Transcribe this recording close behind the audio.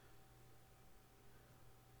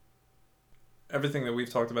everything that we've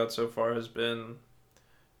talked about so far has been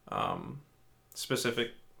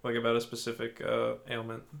specific, like about a specific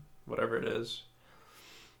ailment, whatever it is.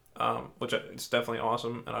 Which it's definitely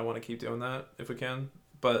awesome, and I want to keep doing that if we can.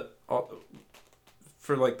 But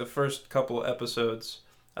for like the first couple episodes,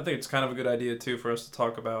 I think it's kind of a good idea too for us to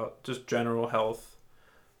talk about just general health.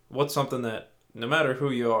 What's something that no matter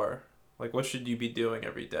who you are, like what should you be doing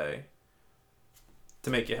every day to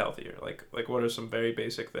make you healthier? Like what are some very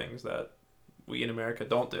basic things that we in America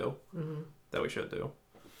don't do that we should do?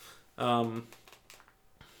 Now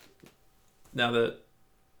that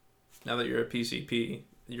you're a PCP,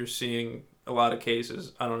 you're seeing a lot of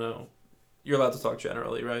cases. I don't know. You're allowed to talk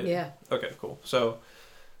generally, right? Yeah. Okay, cool. So,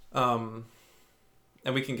 and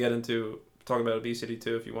we can get into talk about obesity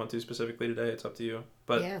too if you want to specifically today. It's up to you.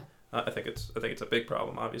 But yeah. I think it's a big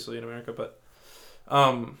problem, obviously, in America. But,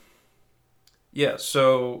 yeah.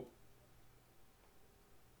 So,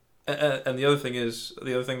 and the other thing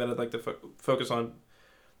that I'd like to focus on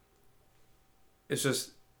is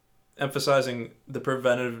just emphasizing the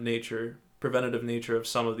preventative nature of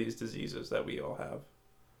some of these diseases that we all have.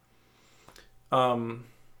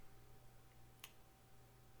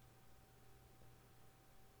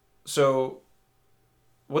 So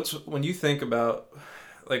when you think about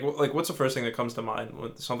like what's the first thing that comes to mind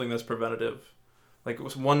with something that's preventative? Like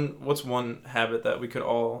what's one habit that we could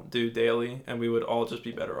all do daily and we would all just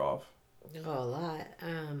be better off? Oh, a lot.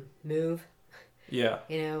 Move. Yeah.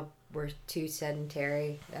 We're too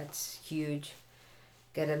sedentary. That's huge.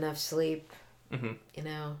 Get enough sleep. Mm-hmm.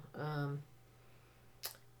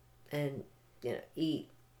 And eat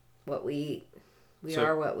what we eat. We So-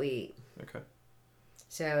 are what we eat. Okay.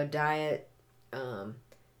 So diet, I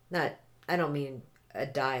don't mean a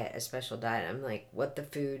diet, a special diet. I'm like, what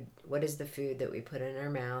is the food that we put in our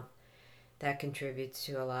mouth that contributes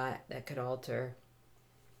to a lot, that could alter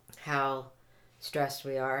how stressed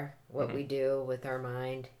we are, what we do with our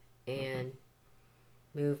mind, and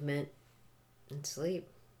movement and sleep.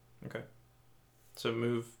 Okay. So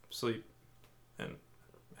move, sleep, and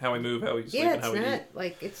how we move, how we sleep, Yeah, and how we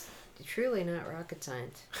eat. it's truly not rocket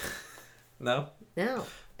science. No? No,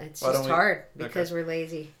 it's Why just don't we- hard because we're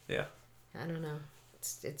lazy. Yeah. I don't know.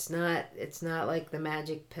 It's not like the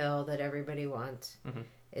magic pill that everybody wants. Mhm.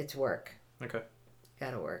 It's work. Okay.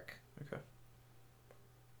 Gotta work. Okay.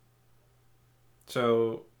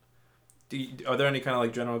 So, are there any kind of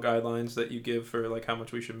like general guidelines that you give for like how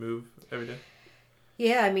much we should move every day?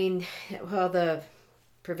 Yeah, I mean, well, the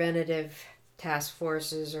preventative task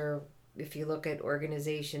forces, or if you look at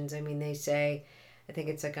organizations, I mean, they say, I think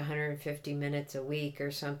it's like 150 minutes a week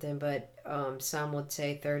or something, but some would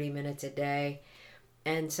say 30 minutes a day.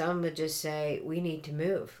 And some would just say, we need to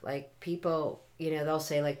move. Like people, they'll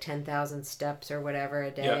say like 10,000 steps or whatever a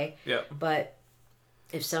day. Yeah. But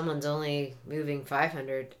if someone's only moving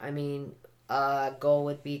 500, I mean, a goal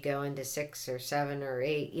would be going to 6 or 7 or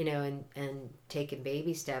 8, and taking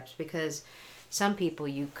baby steps, because some people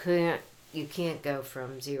you can't go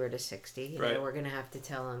from 0 to 60. Right. We're going to have to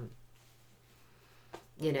tell them,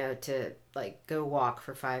 to like go walk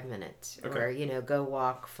for 5 minutes, Okay. or, go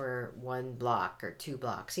walk for 1 block or 2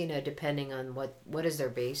 blocks, depending on what is their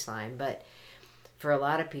baseline. But for a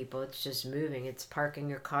lot of people, it's just moving. It's parking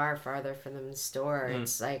your car farther from the store.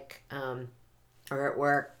 It's like, or at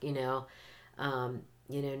work,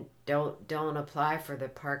 don't apply for the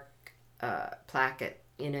park placket.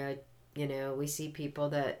 We see people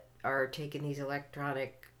that are taking these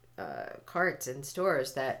electronic carts in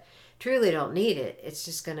stores that truly don't need it. It's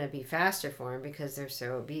just going to be faster for them because they're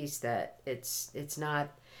so obese that it's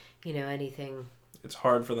not, anything. It's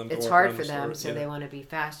hard for them. It's hard for them, so they want to be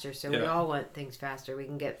faster. So we Yeah. all want things faster. We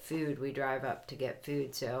can get food. We drive up to get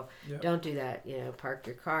food. So Yeah. don't do that. Park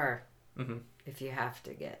your car Mm-hmm. if you have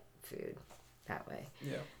to get food that way.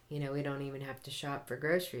 Yeah. We don't even have to shop for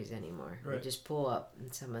groceries anymore. Right. We just pull up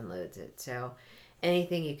and someone loads it. So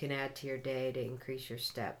anything you can add to your day to increase your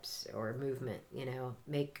steps or movement,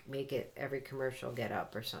 make it every commercial get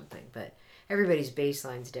up or something. But everybody's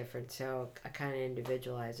baseline's different, so I kind of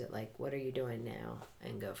individualize it, like, what are you doing now,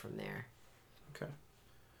 and go from there. Okay.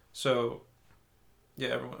 So,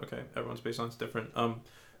 yeah, everyone's baseline's different.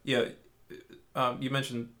 You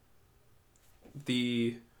mentioned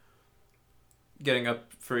the getting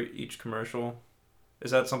up for each commercial.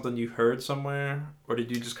 Is that something you heard somewhere, or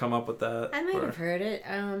did you just come up with that? I might have heard it.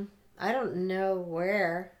 I don't know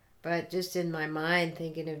where, but just in my mind,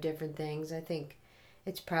 thinking of different things. I think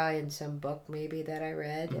it's probably in some book maybe that I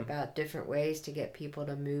read about different ways to get people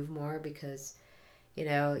to move more, because,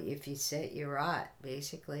 if you sit, you rot,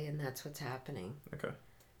 basically, and that's what's happening. Okay.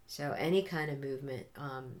 So any kind of movement,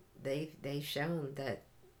 they've shown that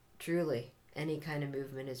truly any kind of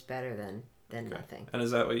movement is better than nothing. And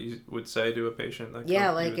is that what you would say to a patient?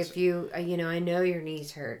 Yeah, like if you, I know your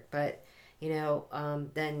knees hurt, but,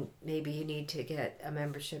 then maybe you need to get a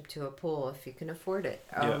membership to a pool if you can afford it.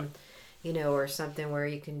 Or something where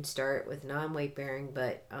you can start with non-weight bearing,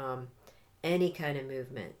 but any kind of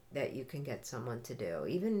movement that you can get someone to do.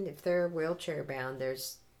 Even if they're wheelchair bound,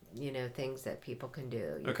 there's, things that people can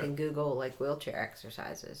do. You can Google like wheelchair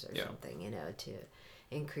exercises or something, to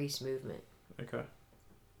increase movement. Okay.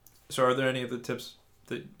 So are there any of the tips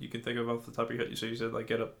that you can think of off the top of your head? So you said like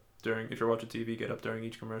get up if you're watching TV, get up during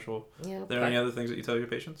each commercial. Yeah. Are there any other things that you tell your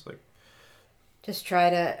patients? Like, just try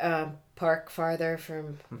to park farther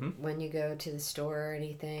from when you go to the store or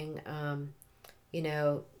anything.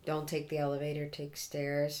 Don't take the elevator, take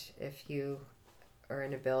stairs if you are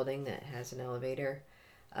in a building that has an elevator.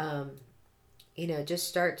 Just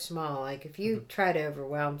start small. Like if you try to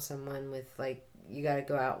overwhelm someone with like, you got to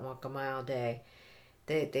go out and walk a mile a day,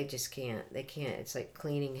 they just can't. They can't. It's like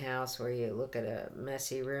cleaning house where you look at a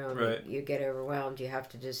messy room. Right. You get overwhelmed. You have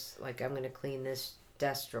to just like, I'm going to clean this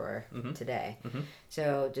desk drawer today.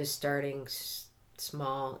 So just starting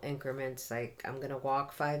small increments, like I'm going to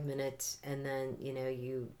walk 5 minutes, and then,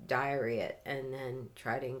 you diary it, and then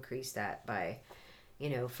try to increase that by,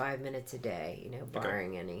 5 minutes a day,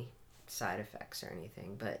 barring any side effects or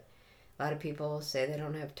anything. But a lot of people say they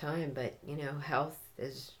don't have time, but, health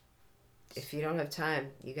is, if you don't have time,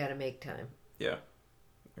 you got to make time. Yeah.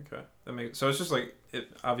 Okay. So it's just like, it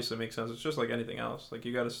obviously makes sense. It's just like anything else. Like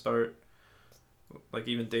you got to start, like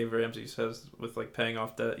even Dave Ramsey says with like paying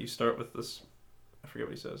off debt, you start with this, I forget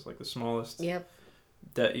what he says, like the smallest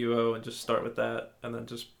debt you owe, and just start with that, and then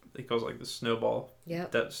just, he calls it like the snowball.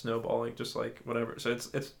 Debt snowballing, just like whatever. So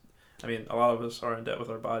it's I mean, a lot of us are in debt with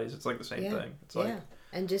our bodies. It's like the same thing. It's like,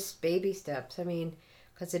 and just baby steps. I mean,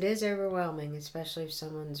 because it is overwhelming, especially if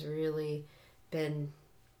someone's really been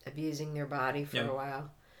abusing their body for a while.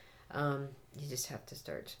 You just have to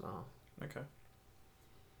start small. Okay.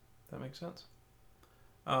 That makes sense.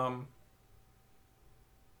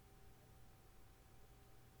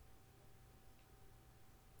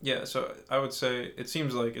 Yeah, so I would say it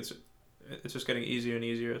seems like it's just getting easier and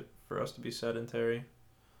easier for us to be sedentary.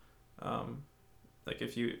 Like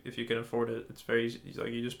if you can afford it, it's very easy.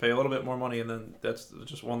 Like you just pay a little bit more money, and then that's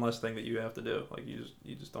just one less thing that you have to do. Like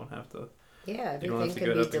you just don't have to. Yeah, everything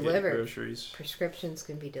can be delivered. Groceries. Prescriptions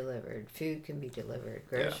can be delivered. Food can be delivered.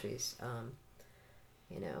 Groceries.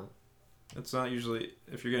 It's not usually,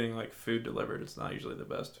 if you're getting like food delivered, it's not usually the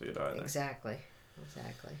best food either. Exactly.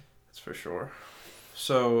 That's for sure.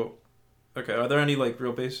 So, okay, are there any like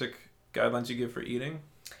real basic guidelines you give for eating?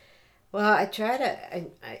 Well, I try to.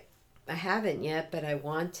 I haven't yet, but I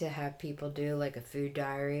want to have people do like a food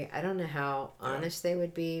diary. I don't know how honest they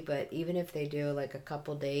would be, but even if they do like a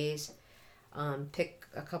couple days, pick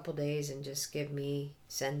a couple days and just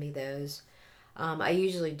send me those. I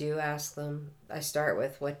usually do ask them, I start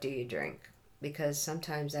with, what do you drink? Because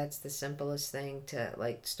sometimes that's the simplest thing to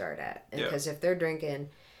like start at. Because if they're drinking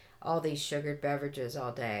all these sugared beverages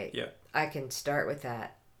all day, I can start with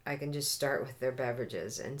that. I can just start with their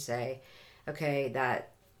beverages and say, okay, that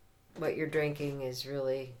what you're drinking is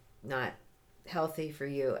really not healthy for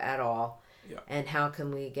you at all. And how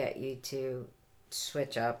can we get you to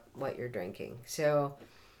switch up what you're drinking? So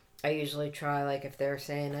I usually try, like if they're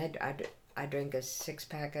saying I drink a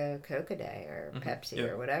 6-pack of Coke a day or Pepsi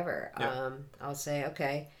or whatever, I'll say,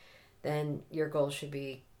 okay, then your goal should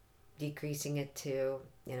be decreasing it to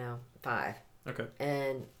 5. Okay.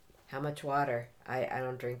 And how much water? I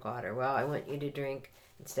don't drink water. Well, I want you to drink,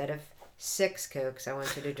 instead of 6 Cokes, I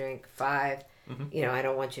want you to drink 5. I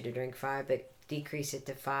don't want you to drink 5, but decrease it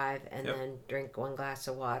to 5, and then drink 1 glass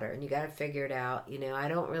of water. And you got to figure it out. I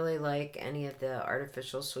don't really like any of the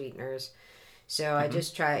artificial sweeteners. So I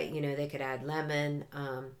just try, they could add lemon.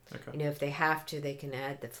 If they have to, they can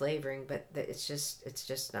add the flavoring, but it's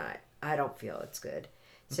just not, I don't feel it's good.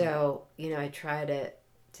 So, I try to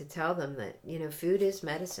tell them that, food is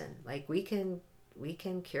medicine. Like we can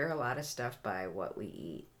cure a lot of stuff by what we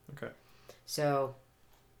eat. Okay. So,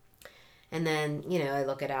 and then, I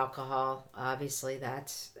look at alcohol. Obviously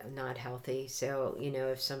that's not healthy. So,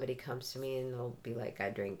 if somebody comes to me and they'll be like, I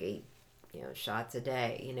drink 8 shots a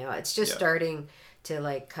day, it's just starting to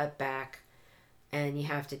like cut back, and you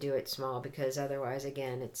have to do it small, because otherwise,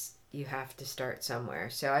 again, you have to start somewhere.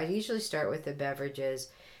 So I usually start with the beverages,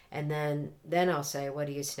 and then I'll say, what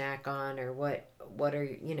do you snack on, or what's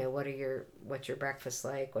your breakfast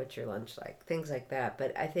like, what's your lunch like, things like that.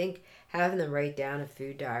 But I think having them write down a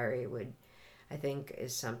food diary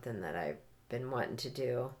is something that I've been wanting to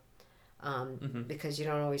do, because you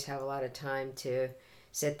don't always have a lot of time to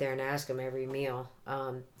sit there and ask them every meal.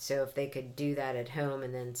 So if they could do that at home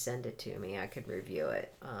and then send it to me, I could review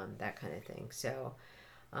it, that kind of thing. So,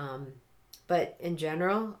 but in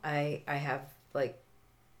general, I have like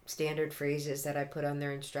standard phrases that I put on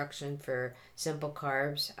their instruction for simple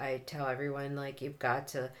carbs. I tell everyone, like, you've got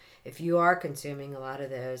to, if you are consuming a lot of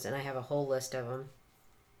those, and I have a whole list of them.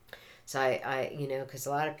 So I you know, because a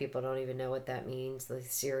lot of people don't even know what that means. The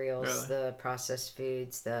cereals, Really? the processed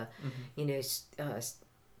foods, the, you know,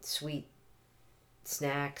 sweet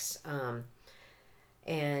snacks.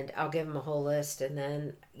 And I'll give them a whole list, and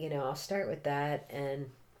then, you know, I'll start with that and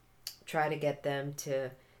try to get them to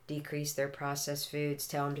decrease their processed foods,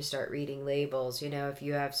 tell them to start reading labels. You know, if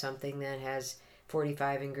you have something that has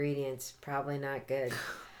 45 ingredients, probably not good.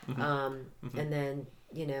 And then,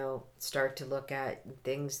 you know, start to look at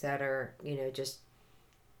things that are, you know, just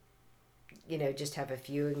have a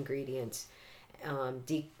few ingredients.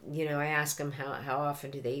 You know, I ask them how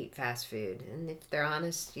often do they eat fast food, and if they're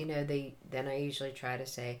honest, you know, then I usually try to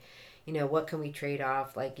say, you know, what can we trade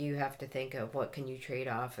off? Like, you have to think of what can you trade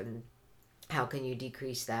off, and how can you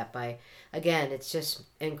decrease that by, again, it's just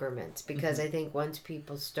increments, because I think once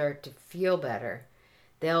people start to feel better,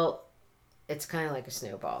 it's kind of like a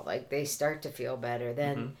snowball. Like, they start to feel better,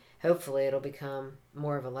 then hopefully it'll become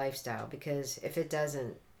more of a lifestyle, because if it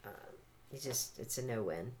doesn't, it's a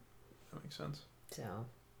no-win. That makes sense. So.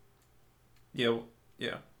 Yeah.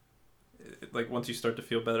 Like, once you start to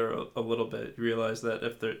feel better a little bit, you realize that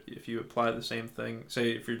if you apply the same thing,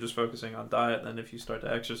 say if you're just focusing on diet, then if you start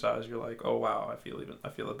to exercise, you're like, oh wow, I feel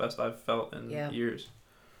the best I've felt in years.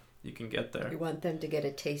 You can get there. You want them to get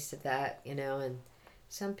a taste of that, you know, and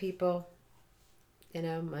some people, you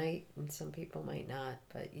know, might, and some people might not,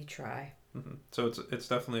 but you try. So it's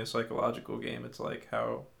definitely a psychological game. It's like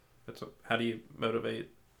how do you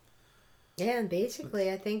motivate? Yeah, and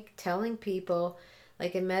basically, I think telling people,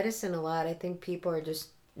 like in medicine a lot, I think people are just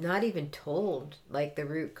not even told, like, the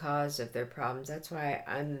root cause of their problems. That's why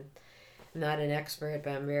I'm not an expert,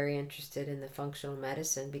 but I'm very interested in the functional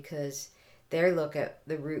medicine, because they look at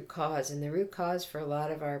the root cause, and the root cause for a lot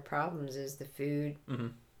of our problems is the food,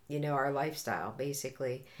 you know, our lifestyle,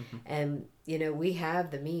 basically. And, you know, we have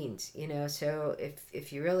the means, you know, so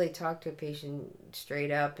if you really talk to a patient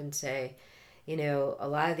straight up and say, you know, a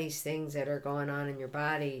lot of these things that are going on in your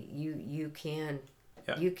body, you can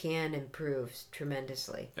improve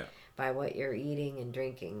tremendously by what you're eating and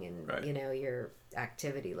drinking, and you know, your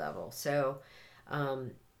activity level. So,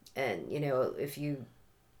 and you know, if you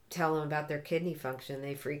tell them about their kidney function,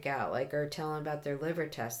 they freak out. Like, or tell them about their liver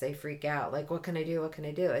test, they freak out. Like, what can I do? What can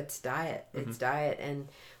I do? It's diet. It's diet and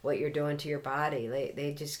what you're doing to your body.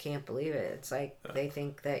 They just can't believe it. It's like they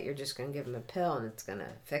think that you're just going to give them a pill and it's going to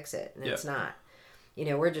fix it, and it's not. You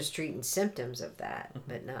know, we're just treating symptoms of that,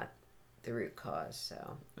 but not the root cause.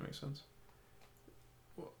 So that makes sense.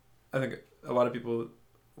 Well, I think a lot of people,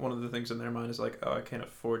 one of the things in their mind is like, oh, I can't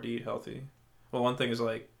afford to eat healthy. Well, one thing is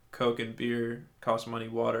like Coke and beer cost money,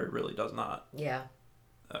 water really does not. Yeah.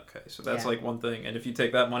 Okay, so that's like one thing. And if you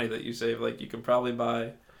take that money that you save, like, you can probably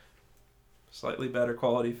buy slightly better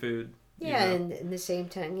quality food. Yeah, and at the same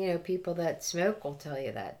time, you know, people that smoke will tell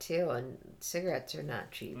you that too, and cigarettes are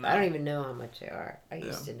not cheap. No. I don't even know how much they are. I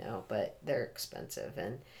used to know, but they're expensive.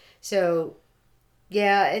 And so,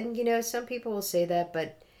 yeah, and you know, some people will say that,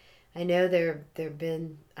 but I know there've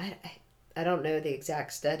been, I don't know the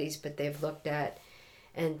exact studies, but they've looked at,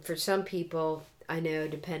 and for some people, I know,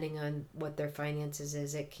 depending on what their finances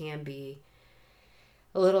is, it can be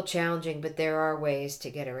a little challenging, but there are ways to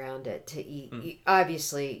get around it, to eat.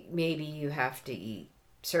 Obviously, maybe you have to eat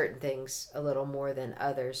certain things a little more than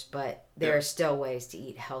others, but there are still ways to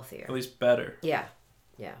eat healthier. At least better. Yeah.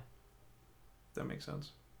 That makes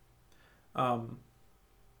sense.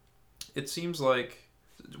 It seems like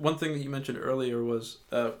one thing that you mentioned earlier was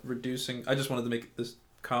reducing. I just wanted to make this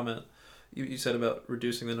comment. You said about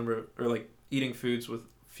reducing the number of, or like eating foods with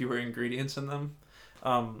fewer ingredients in them.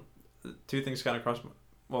 Two things kind of crossed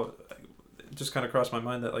my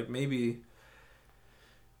mind that, like, maybe,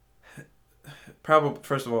 probably,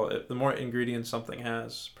 first of all, the more ingredients something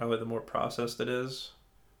has, probably the more processed it is.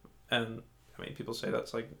 And I mean, people say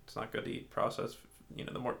that's like, it's not good to eat processed, you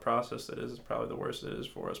know, the more processed it is probably the worse it is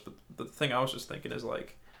for us. But the thing I was just thinking is,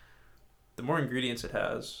 like, the more ingredients it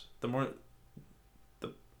has,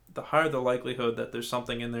 the higher the likelihood that there's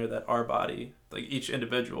something in there that our body, like each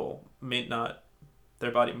individual,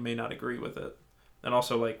 their body may not agree with it. And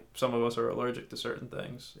also, like, some of us are allergic to certain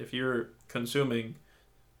things. If you're consuming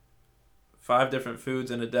 5 different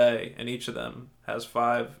foods in a day and each of them has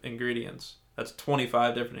 5 ingredients, that's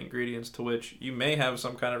 25 different ingredients to which you may have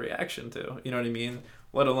some kind of reaction to. You know what I mean?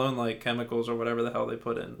 let alone like chemicals or whatever the hell they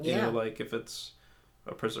put in. You Yeah. know, like if it's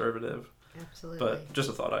a preservative. Absolutely. But just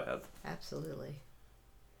a thought I had. Absolutely.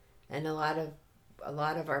 And a lot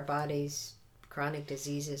of our body's chronic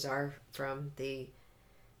diseases are from the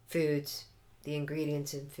foods, the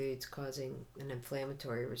ingredients in foods causing an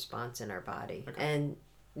inflammatory response in our body, Okay. and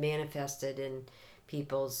manifested in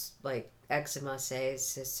people's like eczema, say,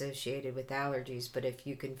 is associated with allergies. But if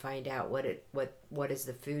you can find out what is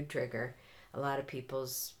the food trigger, a lot of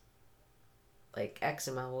people's like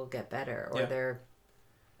eczema will get better, or Yeah. their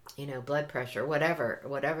blood pressure,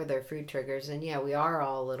 whatever their food triggers. And yeah, we are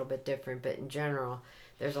all a little bit different, but in general,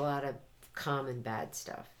 there's a lot of common bad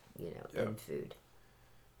stuff, Yeah. in food.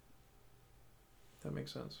 That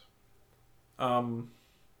makes sense.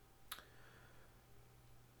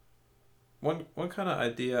 One kind of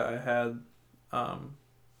idea I had,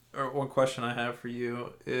 or one question I have for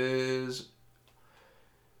you is,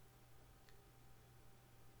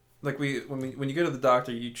 like when you go to the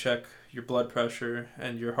doctor, you check your blood pressure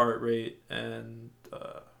and your heart rate and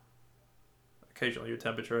occasionally your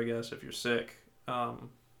temperature, I guess, if you're sick.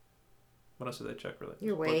 What else do they check for? Like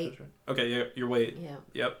Your blood weight. pressure? Okay, yeah, your weight. Yeah.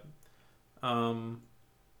 Yep.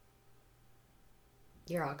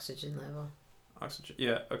 Your oxygen level. Oxygen.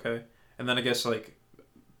 Yeah. Okay. And then I guess like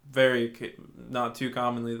not too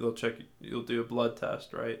commonly you'll do a blood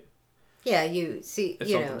test, right? Yeah, you see, If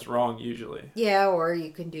something's wrong, usually. Yeah, or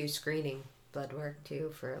you can do screening blood work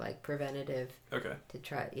too for like preventative. Okay. To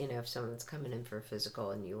try, if someone's coming in for a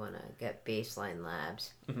physical and you want to get baseline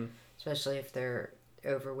labs, Mm-hmm. especially if they're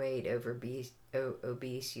overweight, obese,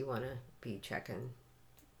 you want to be checking.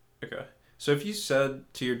 Okay. So if you said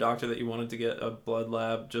to your doctor that you wanted to get a blood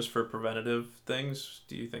lab just for preventative things,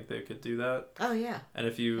 do you think they could do that? Oh yeah. And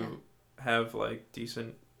if you have like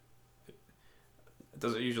decent,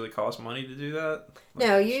 does it usually cost money to do that?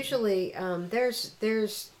 No, usually there's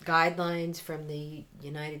guidelines from the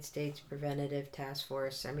United States Preventative Task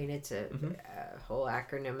Force. I mean, it's a whole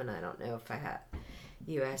acronym, and I don't know if I had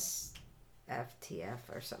USFTF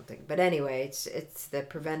or something. But anyway, it's the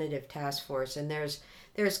Preventative Task Force, and there's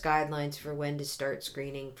guidelines for when to start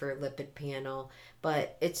screening for lipid panel.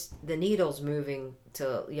 But it's the needle's moving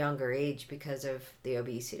to a younger age because of the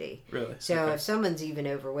obesity. Really? So Okay. if someone's even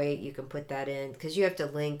overweight, you can put that in because you have to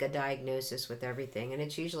link a diagnosis with everything. And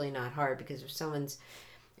it's usually not hard because if someone's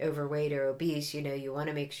overweight or obese, you want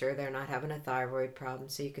to make sure they're not having a thyroid problem,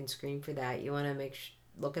 so you can screen for that. You want to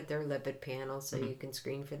look at their lipid panel, so you can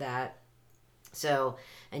screen for that. So,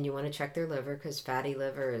 and you want to check their liver because fatty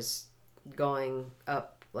liver is going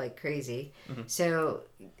up like crazy. Mm-hmm. So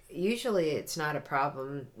usually it's not a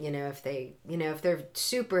problem, if they're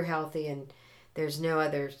super healthy and there's no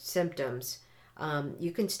other symptoms,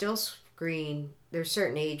 you can still screen. There's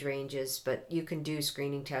certain age ranges, but you can do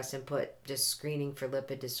screening tests and put just screening for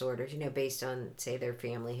lipid disorders, based on, say, their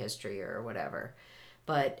family history or whatever.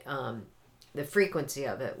 But the frequency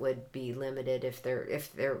of it would be limited if their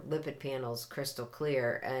lipid panel's crystal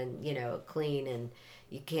clear and clean, and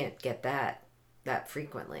you can't get that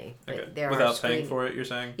frequently. But Okay. there Without are paying for it, you're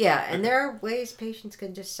saying? Yeah, and Okay. there are ways patients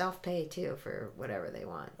can just self-pay too for whatever they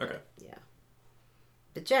want. Okay. Yeah.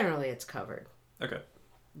 But generally it's covered. Okay.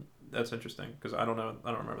 That's interesting because I don't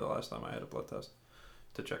remember the last time I had a blood test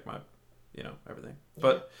to check my, everything. Yeah.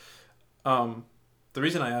 But the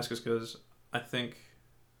reason I ask is because I think,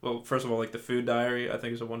 well, first of all, like the food diary, I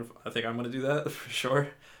think is I think I'm going to do that for sure.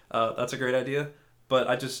 That's a great idea. But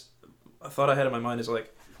a thought I had in my mind is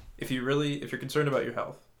like, if you're concerned about your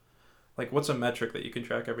health, like what's a metric that you can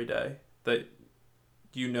track every day that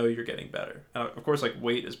you're getting better? And of course, like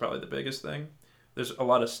weight is probably the biggest thing. There's a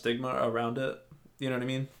lot of stigma around it. You know what I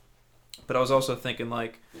mean? But I was also thinking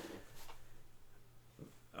like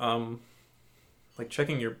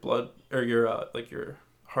checking your blood or your your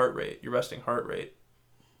heart rate, your resting heart rate.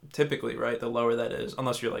 Typically, right, the lower that is,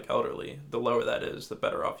 unless you're like elderly, the lower that is, the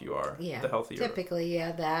better off you are. Yeah. The healthier. Typically,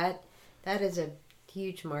 yeah, that is a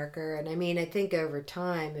huge marker. And I mean, I think over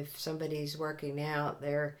time, if somebody's working out,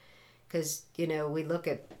 because we look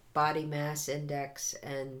at body mass index,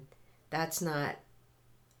 and that's not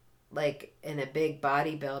like in a big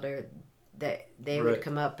bodybuilder that they would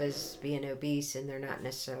come up as being obese, and they're not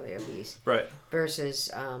necessarily obese. Right. Versus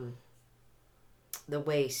the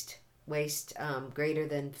waist greater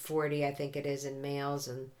than 40, I think it is in males,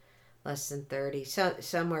 and less than 30. So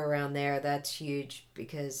somewhere around there, that's huge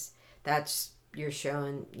because you're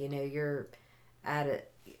showing, your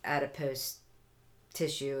adipose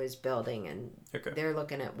tissue is building, and they're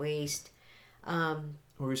looking at waist. What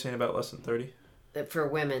were you saying about less than 30? For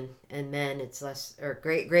women and men, it's less or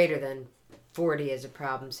greater than 40 is a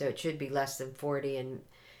problem, so it should be less than 40,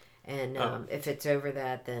 And if it's over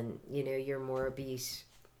that, then you're more obese.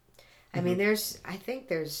 I mean, I think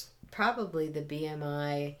there's probably the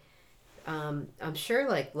BMI. I'm sure,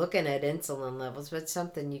 like looking at insulin levels, but it's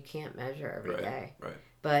something you can't measure every day. Right.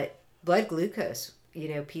 But blood glucose,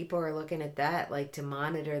 people are looking at that like to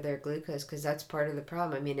monitor their glucose because that's part of the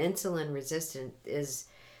problem. I mean, insulin resistant is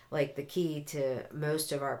like the key to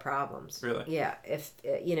most of our problems. Really? Yeah. If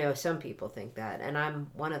some people think that, and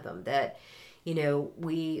I'm one of them. That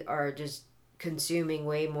we are just consuming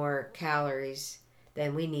way more calories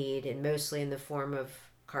than we need, and mostly in the form of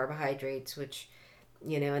carbohydrates, which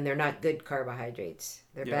and they're not good carbohydrates.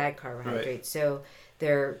 They're bad carbohydrates. Right. So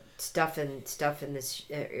they're stuffing this.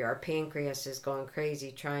 Our pancreas is going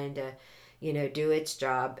crazy trying to, do its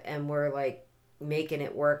job, and we're like making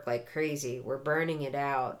it work like crazy. We're burning it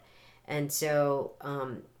out, and so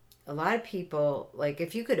a lot of people, like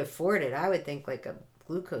if you could afford it, I would think like a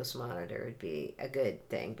glucose monitor would be a good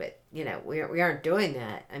thing. But we aren't doing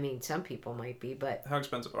that. I mean, some people might be, but how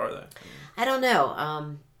expensive are they? I don't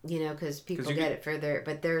know. Because people get it further,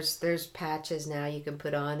 but there's patches now you can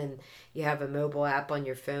put on, and you have a mobile app on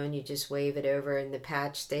your phone. You just wave it over, and the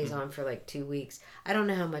patch stays on for like 2 weeks. I don't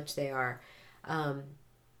know how much they are.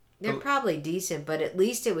 They're probably decent, but at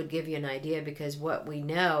least it would give you an idea, because what we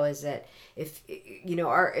know is that if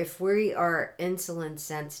if we are insulin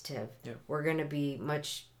sensitive, we're going to be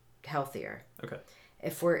much healthier. Okay.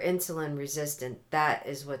 If we're insulin resistant, that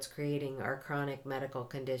is what's creating our chronic medical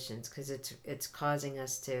conditions, because it's causing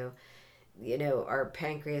us to, our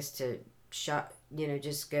pancreas to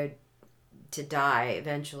just go to die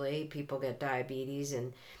eventually. People get diabetes,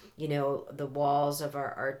 and the walls of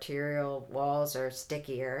our arterial walls are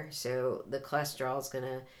stickier, so the cholesterol is going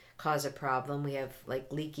to cause a problem. We have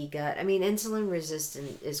like leaky gut. I mean, insulin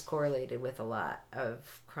resistance is correlated with a lot of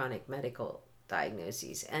chronic medical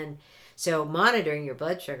diagnoses, and so monitoring your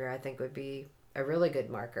blood sugar, I think, would be a really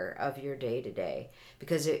good marker of your day-to-day,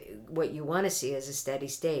 because what you want to see is a steady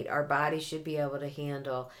state. Our body should be able to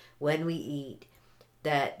handle when we eat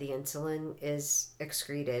that the insulin is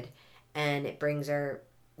excreted, and it brings our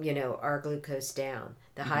glucose down.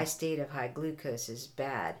 The high state of high glucose is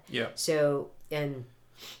bad. Yeah. So, and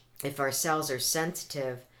if our cells are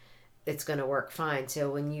sensitive, it's going to work fine. So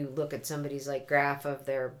when you look at somebody's like graph of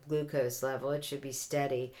their glucose level, it should be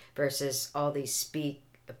steady versus all these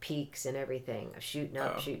peaks and everything, shooting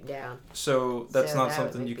up, shooting down. So that's not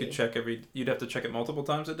something you could check you'd have to check it multiple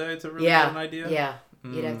times a day to really get an idea? Yeah.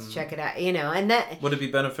 You'd have to check it out, and that... Would it be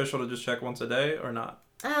beneficial to just check once a day or not?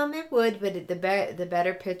 It would, but the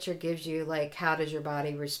better picture gives you like how does your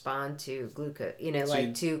body respond to glucose,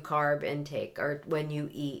 to carb intake, or when you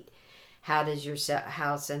eat. How does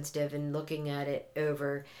how sensitive, and looking at it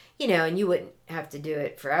over, and you wouldn't have to do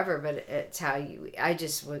it forever, but it's how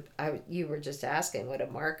you were just asking what a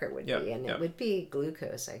marker would be, and it would be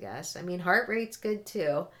glucose, I guess. I mean, heart rate's good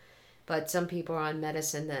too, but some people are on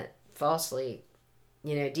medicine that falsely,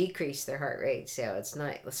 decrease their heart rate, so it's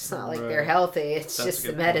not like they're healthy. It's That's just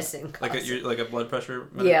the medicine. Like a blood pressure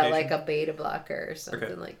medication? Yeah, like a beta blocker or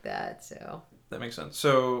something like that. So that makes sense.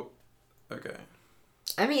 So, okay.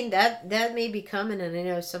 I mean, that may be coming, and I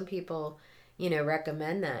know some people,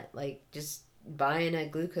 recommend that, like just buying a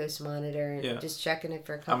glucose monitor and just checking it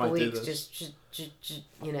for a couple weeks. Just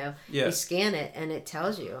you scan it and it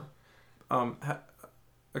tells you.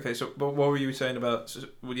 Okay, so but what were you saying about?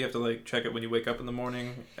 Would you have to like check it when you wake up in the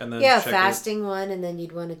morning and then? Yeah, fasting one, and then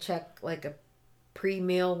you'd want to check like a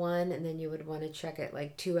pre-meal one, and then you would want to check it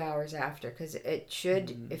like 2 hours after, because it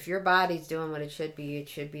should, if your body's doing what it should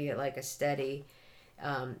be at like a steady.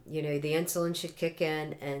 The insulin should kick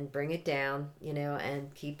in and bring it down,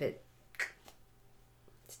 and keep it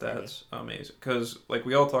steady. That's amazing. Because, like,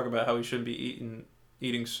 we all talk about how we shouldn't be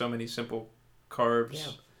eating so many simple carbs.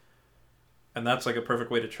 Yeah. And that's, like, a perfect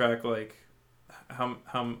way to track, like, how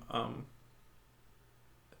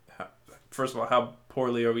first of all, how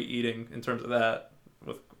poorly are we eating in terms of that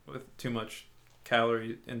with too much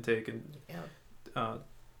calorie intake and... Yeah.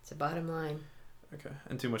 It's a bottom line. Okay.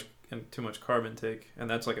 And too much carb intake, and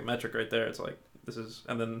that's like a metric right there. It's like this is,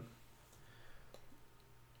 and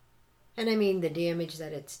I mean the damage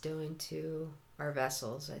that it's doing to our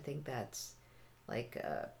vessels. I think that's like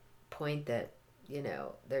a point that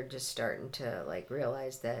they're just starting to like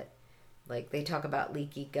realize that, like they talk about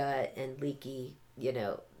leaky gut and leaky,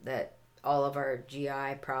 that all of our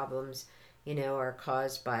GI problems, are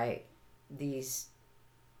caused by these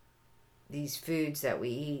foods that we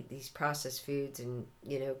eat, these processed foods, and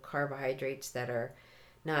carbohydrates that are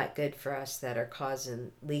not good for us, that are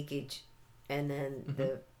causing leakage, and then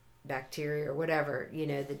the bacteria or whatever,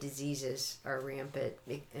 the diseases are rampant,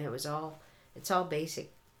 and it's all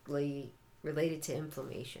basic specifically related to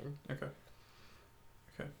inflammation. Okay.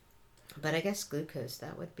 But I guess glucose,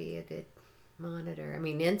 that would be a good monitor. I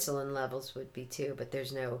mean, insulin levels would be too, but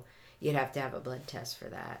you'd have to have a blood test for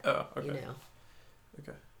that. Oh, okay. You know.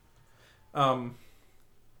 Okay.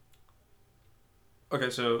 Okay,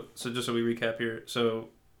 so just so we recap here, so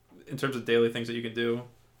in terms of daily things that you can do,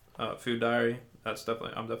 food diary, I'm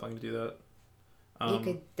definitely gonna do that. You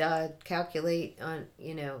could calculate on,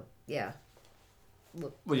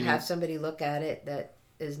 have somebody look at it that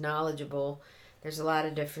is knowledgeable. There's a lot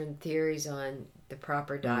of different theories on the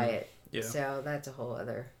proper diet. Yeah. So that's a whole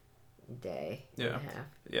other day and a half.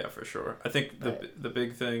 Yeah, for sure. I think the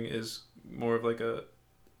big thing is more of like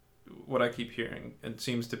what I keep hearing and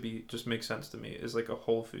seems to be just makes sense to me is like a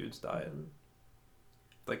whole foods diet. Mm-hmm.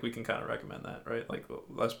 Like we can kind of recommend that, right? Like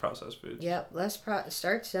less processed foods. Yep,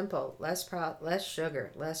 start simple. Less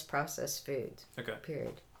sugar, less processed foods. Okay.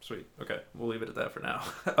 Period. Sweet. Okay, we'll leave it at that for now.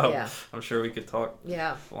 Yeah. I'm sure we could talk.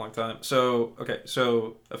 Yeah. A long time. So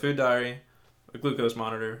a food diary, a glucose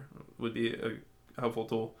monitor would be a helpful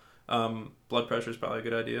tool. Blood pressure is probably a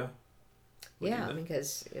good idea. Yeah,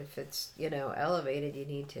 because if it's elevated, you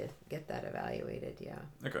need to get that evaluated. Yeah.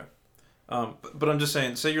 Okay. But I'm just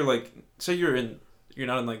saying, say you're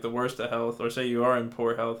not in like the worst of health, or say you are in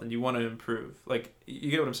poor health and you want to improve. Like, you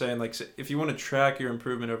get what I'm saying? Like, if you want to track your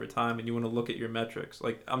improvement over time and you want to look at your metrics,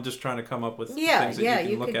 like I'm just trying to come up with things that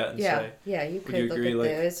you can look at and say. Yeah, you could look at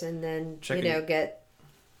those and then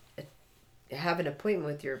have an appointment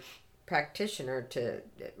with your practitioner to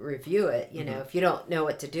review it. You know, if you don't know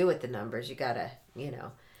what to do with the numbers, you gotta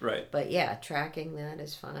Right. But yeah, tracking that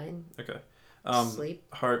is fine. Okay. Sleep.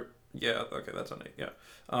 Heart. Yeah. Okay, that's on it. Yeah.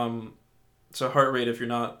 So heart rate, if you're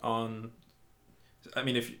not on, I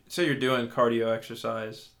mean, if say you're doing cardio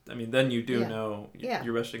exercise, I mean, then you do know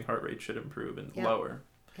your resting heart rate should improve and lower.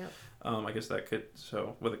 Yeah. I guess that could,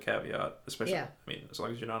 so with a caveat, especially, I mean, as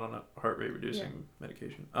long as you're not on a heart rate reducing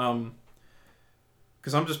medication.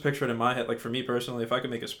 Because I'm just picturing in my head, like for me personally, if I could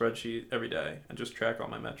make a spreadsheet every day and just track all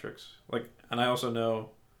my metrics, like, and I also know,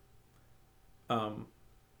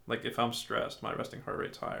 like if I'm stressed, my resting heart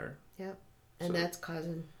rate's higher. Yep. And that's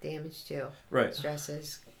causing damage too. Right. Stress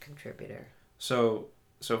is a contributor. So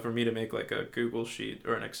for me to make like a Google sheet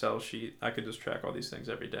or an Excel sheet, I could just track all these things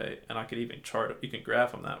every day, and I could even chart. You can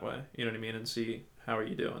graph them that way. You know what I mean, and see how are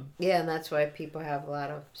you doing. Yeah, and that's why people have a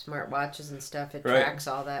lot of smart watches and stuff. It tracks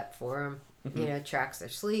all that for them. Mm-hmm. It tracks their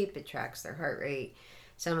sleep. It tracks their heart rate.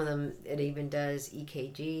 Some of them, it even does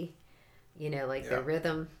EKG. Like their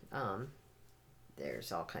rhythm.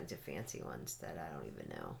 There's all kinds of fancy ones that I don't even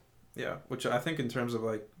know. Yeah, which I think in terms of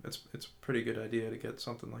like it's a pretty good idea to get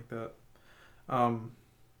something like that. And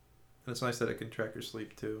it's nice that it can track your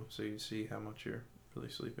sleep too, so you see how much you're really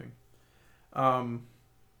sleeping. Okay.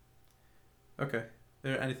 Is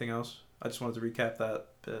there anything else? I just wanted to recap that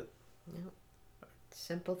bit. No.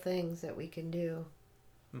 Simple things that we can do.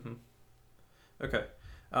 Mm-hmm. Okay.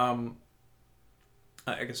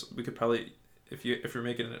 I guess we could probably, if you're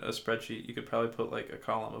making a spreadsheet, you could probably put like a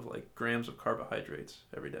column of like grams of carbohydrates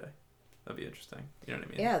every day. That'd be interesting. You know what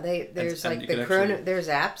I mean? Yeah, there's there's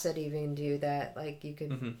apps that even do that. Like you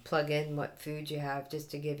can plug in what food you have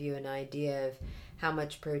just to give you an idea of how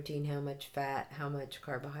much protein, how much fat, how much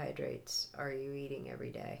carbohydrates are you eating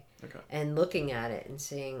every day. Okay. And looking at it and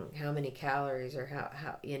seeing how many calories or how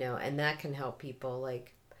and that can help people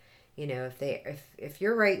like, if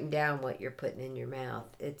you're writing down what you're putting in your mouth,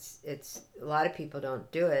 it's a lot of people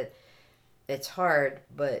don't do it. It's hard,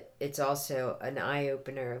 but it's also an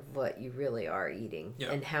eye-opener of what you really are eating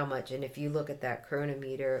and how much. And if you look at that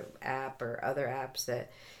Chronometer app or other apps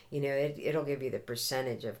that, it'll give you the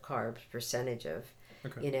percentage of carbs, percentage of,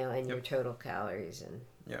 and your total calories. And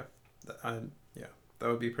that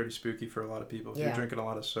would be pretty spooky for a lot of people. If you're drinking a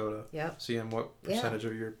lot of soda, seeing what percentage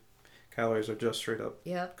of your calories are just straight up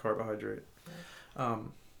carbohydrate.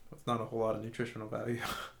 With not a whole lot of nutritional value.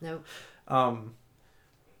 Nope.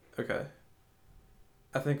 Okay.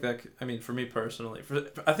 I think for me personally,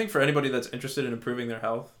 I think for anybody that's interested in improving their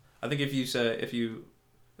health, I think if you,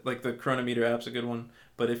 like the Chronometer app's a good one,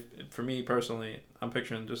 but for me personally, I'm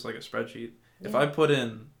picturing just like a spreadsheet. Yeah. If I put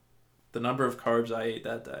in the number of carbs I ate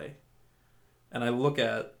that day, and I look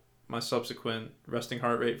at my subsequent resting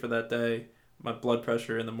heart rate for that day, my blood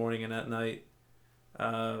pressure in the morning and at night,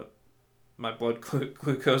 my blood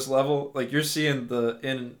glucose level, like you're seeing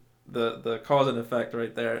the cause and effect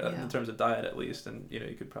right there in terms of diet at least, and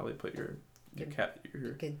you could probably put you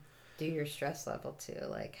could do your stress level too,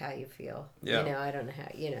 like how you feel. Yeah. I don't know how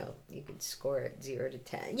you could score it 0 to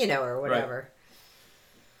 10, or whatever.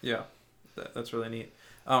 Right. Yeah, that's really neat.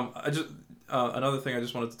 I just another thing I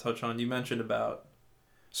just wanted to touch on. You mentioned about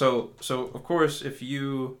So of course, if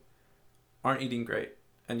you aren't eating great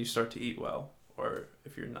and you start to eat well, or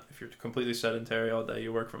if you're completely sedentary all day,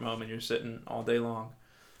 you work from home and you're sitting all day long,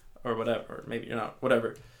 or whatever, or maybe you're not,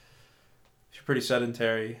 whatever. If you're pretty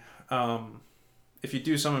sedentary, if you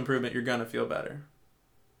do some improvement, you're gonna feel better.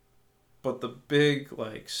 But the big,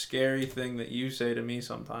 like, scary thing that you say to me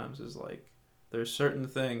sometimes is, like, there's certain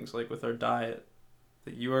things, like with our diet,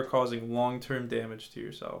 that you are causing long-term damage to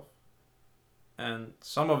yourself. And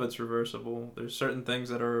some of it's reversible. There's certain things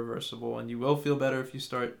that are reversible, and you will feel better if you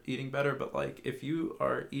start eating better. But, like, if you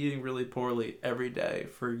are eating really poorly every day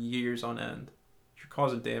for years on end, you're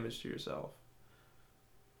causing damage to yourself.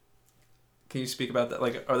 Can you speak about that?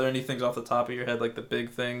 Like, are there any things off the top of your head, like the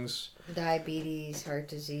big things? Diabetes, heart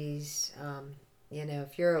disease.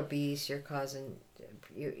 If you're obese, you're causing,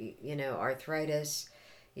 arthritis.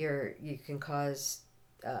 You can cause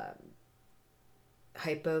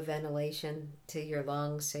hypoventilation to your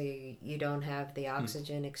lungs, so you don't have the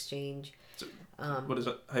oxygen exchange. So, what is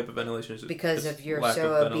it? Hypoventilation? Is it because if you're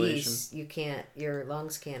so obese, your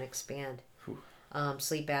lungs can't expand.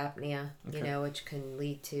 Sleep apnea, okay. Which can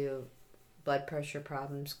lead to blood pressure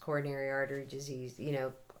problems, coronary artery disease,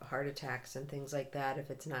 heart attacks and things like that if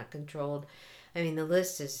it's not controlled. I mean, the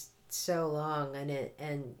list is so long, I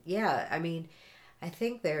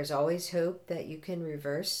think there's always hope that you can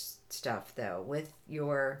reverse stuff though with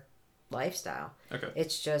your lifestyle. Okay.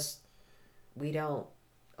 It's just a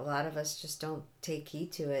lot of us just don't take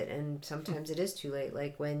heed to it, and sometimes it is too late,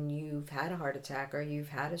 like when you've had a heart attack or you've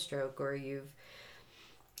had a stroke or you've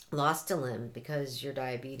lost a limb because your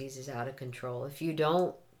diabetes is out of control. If you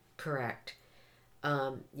don't correct,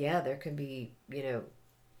 there can be,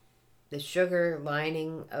 the sugar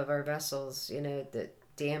lining of our vessels, the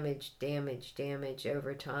damage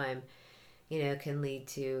over time, can lead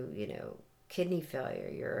to, kidney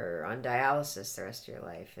failure. You're on dialysis the rest of your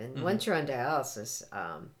life. And once you're on dialysis,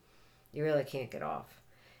 you really can't get off.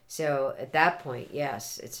 So at that point,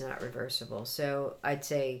 yes, it's not reversible. So I'd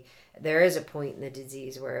say there is a point in the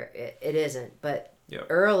disease where it isn't. But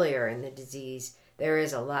earlier in the disease, there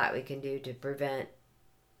is a lot we can do to prevent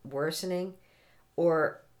worsening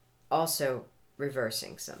or also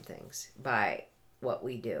reversing some things by what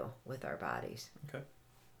we do with our bodies. Okay.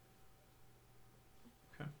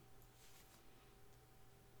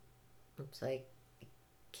 It's like you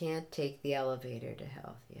can't take the elevator to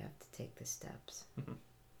health. You have to take the steps. Mm-hmm.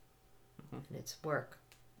 And it's work.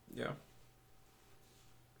 Yeah.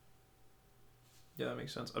 Yeah, that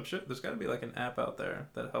makes sense. I'm sure there's got to be like an app out there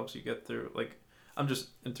that helps you get through. Like, I'm just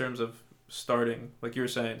in terms of starting, like you were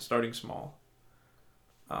saying, starting small.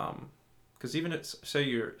 Because even say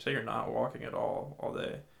you're not walking at all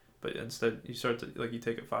day, but instead you start to, like, you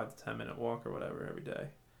take a 5 to 10 minute walk or whatever every day.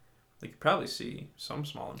 Like, you probably see some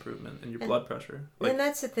small improvement in your blood pressure. Like, and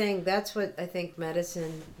that's the thing. That's what I think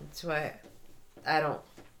medicine. That's why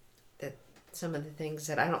some of the things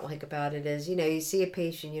that I don't like about it is, you see a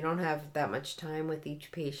patient, you don't have that much time with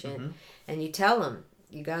each patient, and you tell them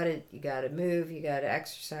you gotta move, you gotta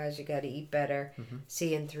exercise, you gotta eat better. See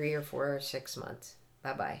you in 3 or 4 or 6 months.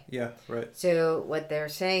 Bye bye. Yeah, right. So what they're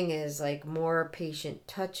saying is, like, more patient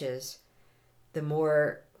touches, the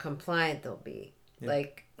more compliant they'll be. Yeah.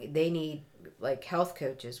 Like, they need, like, health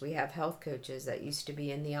coaches. We have health coaches that used to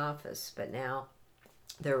be in the office, but now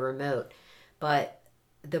they're remote. But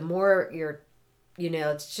the more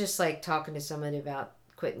it's just like talking to somebody about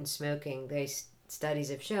quitting smoking. Studies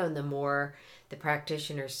have shown the more the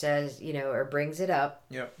practitioner says, or brings it up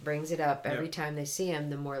every time they see him,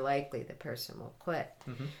 the more likely the person will quit.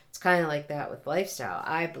 It's kind of like that with lifestyle.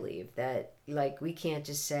 I believe that, like, we can't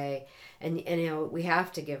just say, and we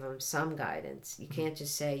have to give them some guidance. You can't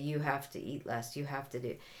just say you have to eat less, you have to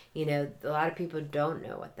do, a lot of people don't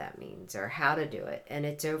know what that means or how to do it, and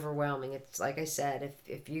it's overwhelming. It's like I said,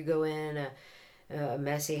 if you go in a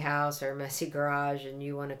messy house or a messy garage and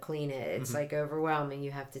you want to clean it, it's like overwhelming.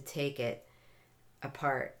 You have to take it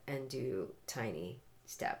apart and do tiny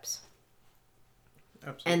steps.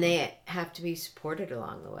 Absolutely. And they have to be supported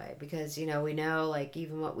along the way, because we know, like,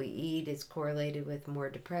 even what we eat is correlated with more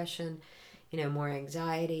depression, more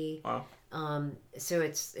anxiety. Wow. So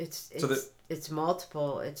it's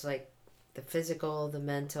multiple. It's like the physical, the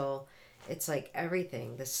mental, it's like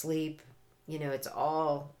everything, the sleep, it's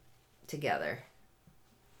all together.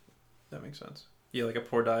 That makes sense. Yeah, like a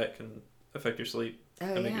poor diet can affect your sleep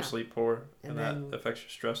and make your sleep poor, and that affects your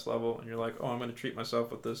stress level, and you're like, oh, I'm going to treat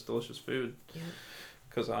myself with this delicious food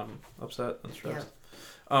because I'm upset and stressed.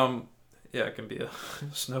 Yeah, it can be a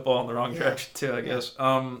snowball in the wrong direction too, I guess.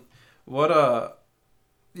 And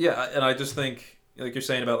I just think, like you're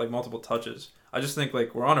saying about, like, multiple touches, I just think,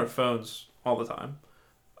 like, we're on our phones all the time,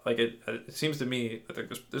 like it seems to me that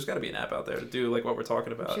there's got to be an app out there to do like what we're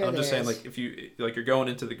talking about. Sure I'm just saying, is. like, if you like you're going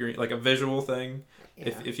into the green, like a visual thing.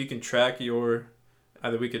 Yeah. If you can track your,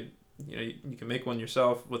 either we could, you can make one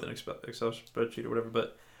yourself with an Excel spreadsheet or whatever,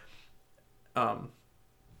 but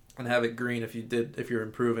and have it green if you're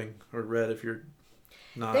improving, or red if you're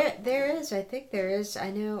not. I think there is. I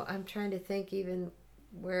know. I'm trying to think even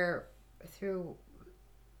where through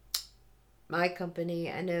my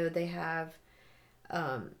company. I know they have.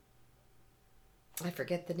 I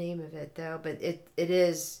forget the name of it though, but it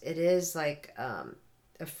is like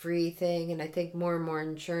a free thing, and I think more and more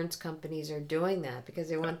insurance companies are doing that because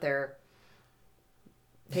they want their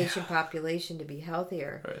patient population to be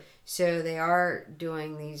healthier. Right. So they are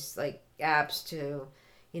doing these like apps to,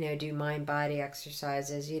 do mind body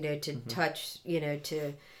exercises, to touch,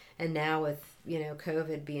 and now with,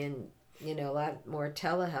 COVID being, a lot more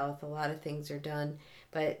telehealth, a lot of things are done.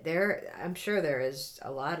 But I'm sure there is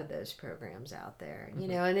a lot of those programs out there,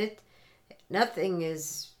 and nothing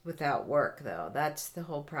is without work though. That's the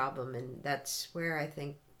whole problem, and that's where I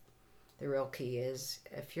think the real key is.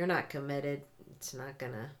 If you're not committed, it's not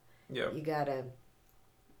gonna. Yeah. You gotta.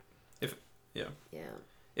 Yeah. Yeah.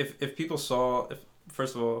 If people saw,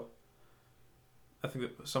 first of all, I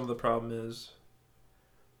think that some of the problem is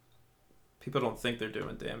people don't think they're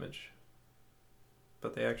doing damage,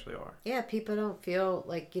 but they actually are. Yeah, people don't feel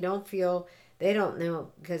like they don't know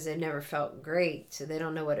because they've never felt great, so they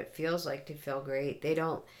don't know what it feels like to feel great. They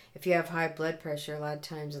don't, if you have high blood pressure, a lot of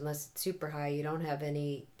times, unless it's super high, you don't have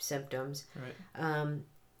any symptoms. Right.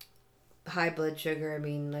 High blood sugar,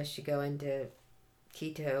 unless you go into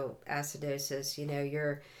ketoacidosis,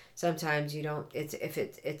 you're sometimes you don't.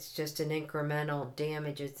 It's just an incremental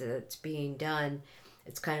damage that's being done.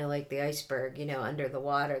 It's kind of like the iceberg, under the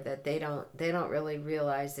water, that they don't really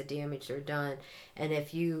realize the damage they're done. And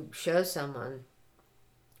if you show someone,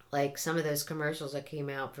 like some of those commercials that came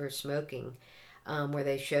out for smoking, where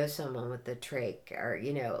they show someone with the trach, or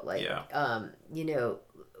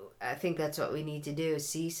I think that's what we need to do, is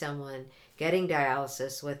see someone getting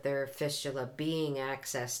dialysis with their fistula being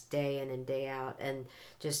accessed day in and day out, and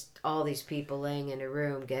just all these people laying in a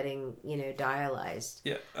room getting, dialyzed.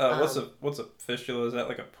 Yeah. What's a fistula? Is that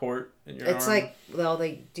like a port in your arm? It's like, well,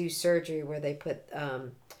 they do surgery where they put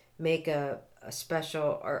make a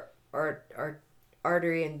special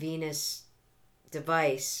artery and venous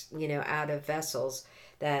device, out of vessels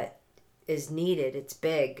that is needed. It's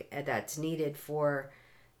big, and that's needed for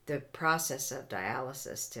the process of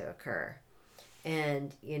dialysis to occur.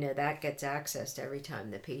 And, that gets accessed every time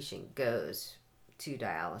the patient goes to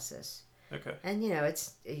dialysis. Okay. And,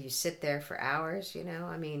 you sit there for hours,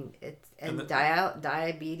 and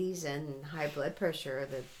diabetes and high blood pressure are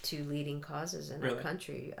the two leading causes in our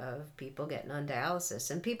country of people getting on dialysis.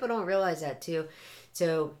 And people don't realize that too.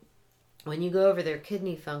 So when you go over their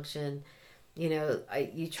kidney function,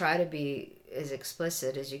 you try to be as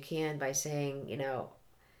explicit as you can by saying,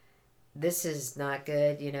 this is not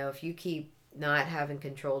good. If you keep not having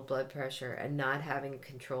controlled blood pressure and not having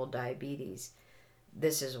controlled diabetes,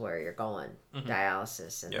 this is where you're going,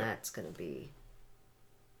 dialysis, and that's going to be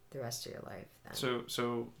the rest of your life. Then.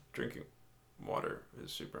 So drinking water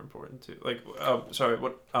is super important too. Like, sorry,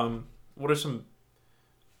 what are some?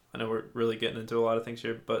 I know we're really getting into a lot of things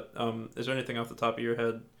here, but is there anything off the top of your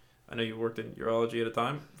head? I know you worked in urology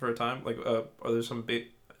for a time. Like, are there some big?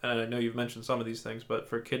 And I know you've mentioned some of these things, but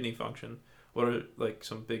for kidney function, what are like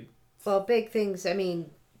some big? Well, big things.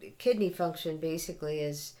 Kidney function basically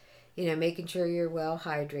is, making sure you're well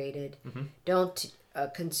hydrated. Mm-hmm. Don't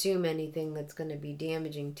consume anything that's going to be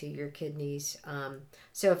damaging to your kidneys.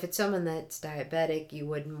 So if it's someone that's diabetic, you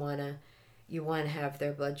want to have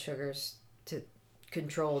their blood sugars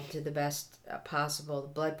controlled to the best possible. The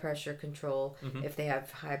blood pressure control, if they have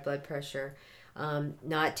high blood pressure.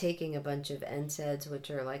 Not taking a bunch of NSAIDs, which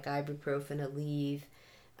are like ibuprofen, Aleve,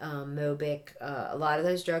 Mobic. A lot of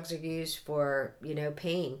those drugs are used for,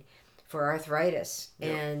 pain, for arthritis,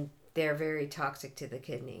 and they're very toxic to the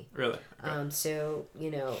kidney. Really? Okay. So,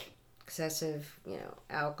 excessive,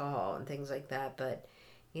 alcohol and things like that. But,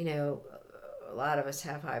 a lot of us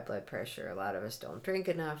have high blood pressure. A lot of us don't drink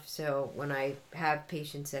enough. So when I have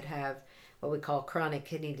patients that have what we call chronic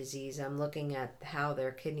kidney disease, I'm looking at how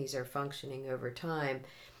their kidneys are functioning over time,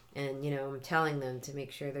 and I'm telling them to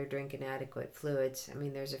make sure they're drinking adequate fluids.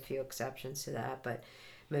 There's a few exceptions to that, but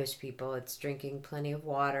most people, it's drinking plenty of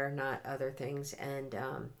water, not other things, and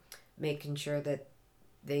making sure that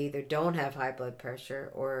they either don't have high blood pressure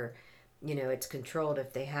or it's controlled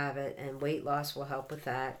if they have it, and weight loss will help with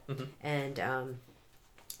that, and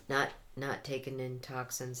not taking in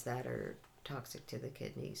toxins that are toxic to the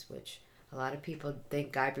kidneys, which A lot of people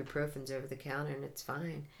think ibuprofen's over the counter and it's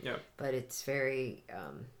fine. Yeah. But it's very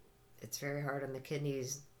hard on the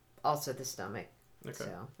kidneys, also the stomach. Okay.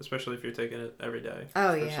 So. Especially if you're taking it every day.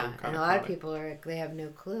 Oh yeah, and a lot of people they have no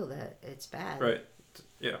clue that it's bad. Right.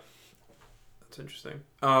 Yeah. That's interesting.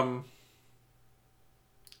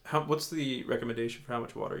 What's the recommendation for how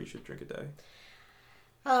much water you should drink a day?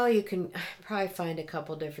 Oh, you can probably find a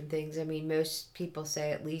couple different things. I mean, most people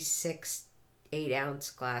say at least 6-8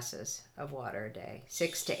 ounce glasses of water a day.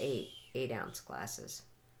 6 to 8 ounce glasses.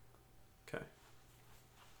 Okay.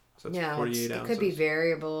 So that's 48 ounces. It could be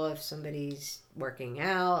variable if somebody's working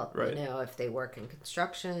out. Right. If they work in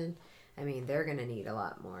construction. I mean, they're going to need a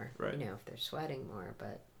lot more. Right. If they're sweating more.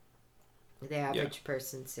 But the average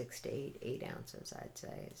person, 6 to 8 ounces, I'd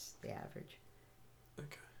say, is the average.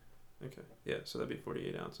 Okay. Yeah, so that'd be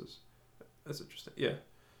 48 ounces. That's interesting. Yeah.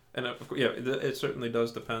 And it certainly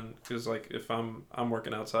does depend, because like if I'm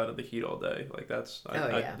working outside of the heat all day, like I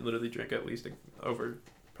literally drink at least over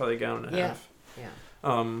probably a gallon and a half. Yeah.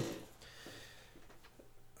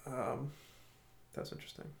 That's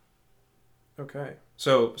interesting. Okay.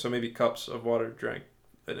 So maybe cups of water drank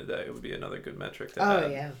in a day would be another good metric to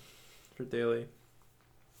add for daily.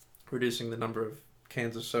 Reducing the number of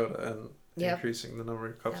cans of soda and increasing the number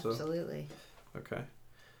of cups. Absolutely. Okay.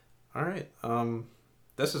 All right.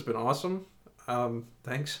 This has been awesome.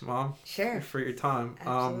 Thanks, Mom. Sure. For your time.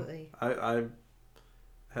 Absolutely. I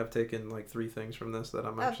have taken like 3 things from this that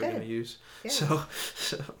I'm actually going to use. Good. So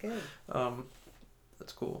Good.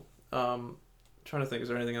 That's cool. Trying to think, is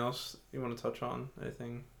there anything else you want to touch on?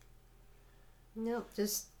 Anything? No,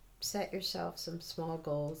 just set yourself some small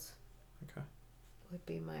goals. Okay. Would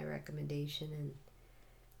be my recommendation. And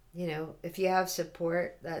if you have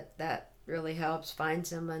support, that really helps. Find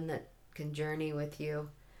someone that can journey with you,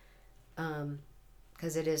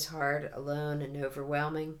 because it is hard alone and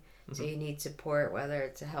overwhelming. Mm-hmm. So you need support, whether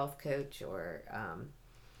it's a health coach or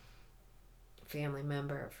family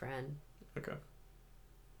member, a friend. Okay.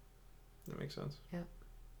 That makes sense. Yep.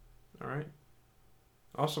 All right.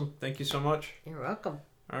 Awesome. Thank you so much. You're welcome.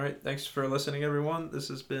 All right. Thanks for listening, everyone. This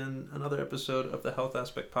has been another episode of the Health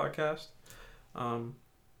Aspect Podcast.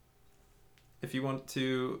 If you want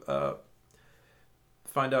to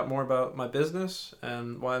find out more about my business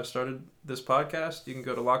and why I've started this podcast, you can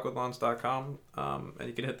go to lockwoodlawns.com and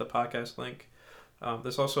you can hit the podcast link.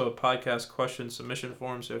 There's also a podcast question submission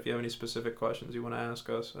form, so if you have any specific questions you want to ask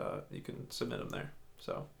us, you can submit them there.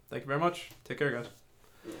 So thank you very much. Take care, guys.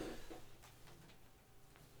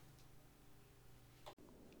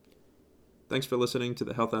 Thanks for listening to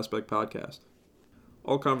the Health Aspect Podcast.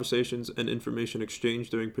 All conversations and information exchanged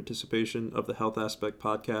during participation of the Health Aspect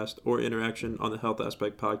Podcast or interaction on the Health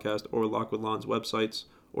Aspect Podcast or Lockwood Lawns websites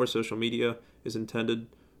or social media is intended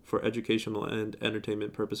for educational and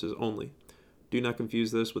entertainment purposes only. Do not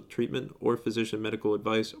confuse this with treatment or physician medical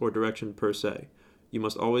advice or direction per se. You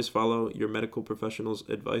must always follow your medical professional's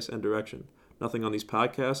advice and direction. Nothing on these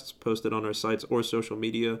podcasts, posted on our sites or social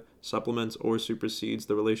media, supplements or supersedes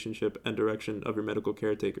the relationship and direction of your medical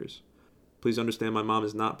caretakers. Please understand my mom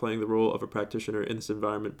is not playing the role of a practitioner in this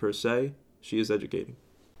environment per se. She is educating.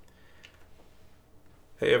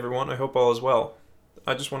 Hey everyone, I hope all is well.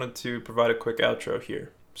 I just wanted to provide a quick outro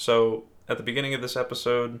here. So, at the beginning of this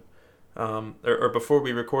episode, or before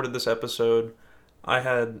we recorded this episode, I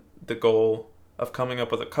had the goal of coming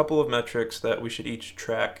up with a couple of metrics that we should each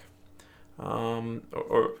track,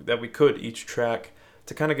 or that we could each track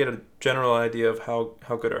to kind of get a general idea of how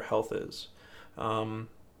good our health is.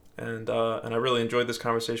 And I really enjoyed this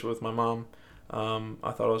conversation with my mom.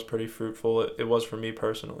 I thought it was pretty fruitful. It was for me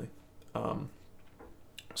personally.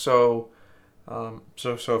 So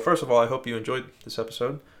first of all, I hope you enjoyed this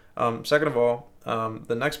episode. Second of all,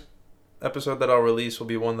 the next episode that I'll release will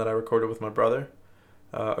be one that I recorded with my brother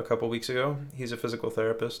a couple weeks ago. He's a physical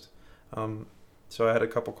therapist. So I had a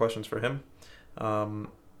couple questions for him.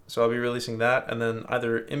 So I'll be releasing that, and then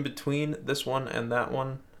either in between this one and that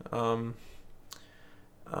one,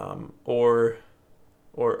 or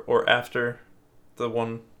after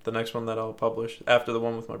the next one that I'll publish after the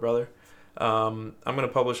one with my brother. I'm gonna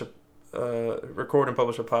record and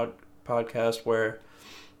publish a podcast where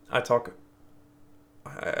I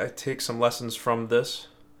take some lessons from this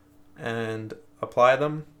and apply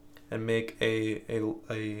them and make a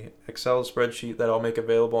Excel spreadsheet that I'll make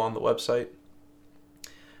available on the website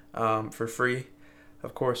for free,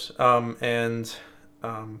 of course, and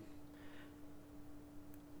I'll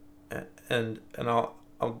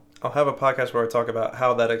have a podcast where I talk about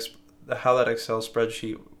how that Excel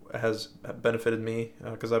spreadsheet has benefited me,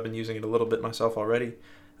 because I've been using it a little bit myself already,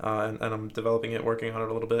 and I'm developing it, working on it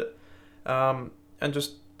a little bit, and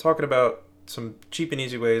just talking about some cheap and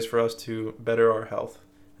easy ways for us to better our health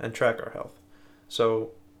and track our health.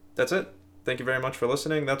 So that's it. Thank you very much for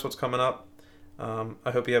listening. That's what's coming up.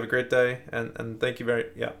 I hope you have a great day, and thank you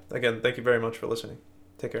very much for listening.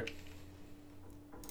 Take care.